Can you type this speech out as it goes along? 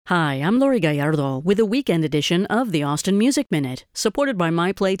Hi, I'm Lori Gallardo with a weekend edition of the Austin Music Minute, supported by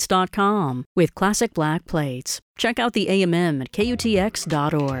MyPlates.com with classic black plates. Check out the AMM at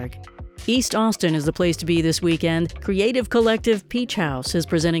KUTX.org. East Austin is the place to be this weekend. Creative collective Peach House is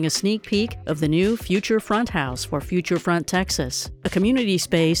presenting a sneak peek of the new Future Front House for Future Front Texas, a community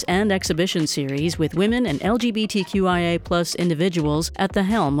space and exhibition series with women and LGBTQIA+ individuals at the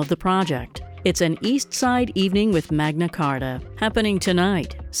helm of the project. It's an Eastside Evening with Magna Carta, happening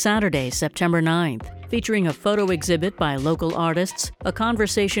tonight, Saturday, September 9th, featuring a photo exhibit by local artists, a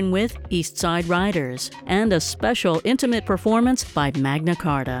conversation with Eastside Riders, and a special intimate performance by Magna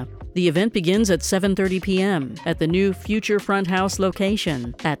Carta. The event begins at 7:30 p.m. at the new Future Front House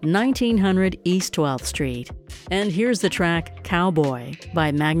location at 1900 East 12th Street. And here's the track Cowboy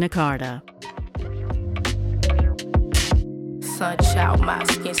by Magna Carta. Sunchild, my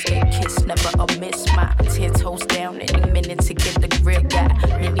skin stay kissed, never a miss. My 10 toes down any minute to get the grip. Got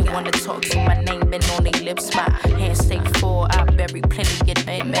many wanna talk, so my name been on their lips. My hands stay full, I bury plenty, get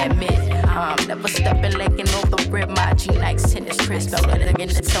them admit. Never stepping legging off the rib. My G-Nikes tennis crisp, felt it again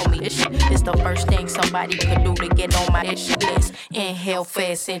to tell me this shit is the first thing somebody could do to get on my ish list. Inhale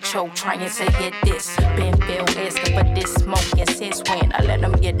fast and choke, trying to hit this. Been Bill asking for this smoking since when I let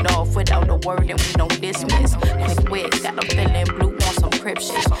them get off without a word and we don't dismiss. Quick wits, got them feeling blue on some crip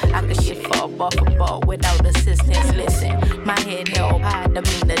shit. I could shit for a buff a ball without assistance. Listen, my head held high,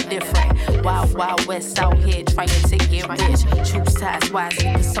 demeanor different. Wild, wild west out here trying to get rich. Choose sides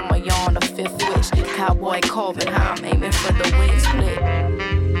wisely, cause some of y'all on the fifth wish. Cowboy Corbin, how I'm aiming for the win split.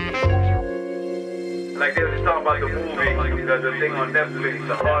 Like they was talking about the movie, the thing on Netflix,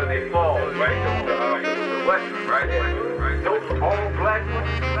 The Harder They Fall, right? The Western, right? Those are all black,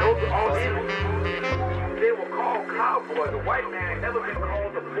 those are all evil. They were called cowboys. The white man had never been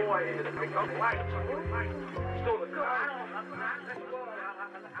called a boy in the black. So the cowboy.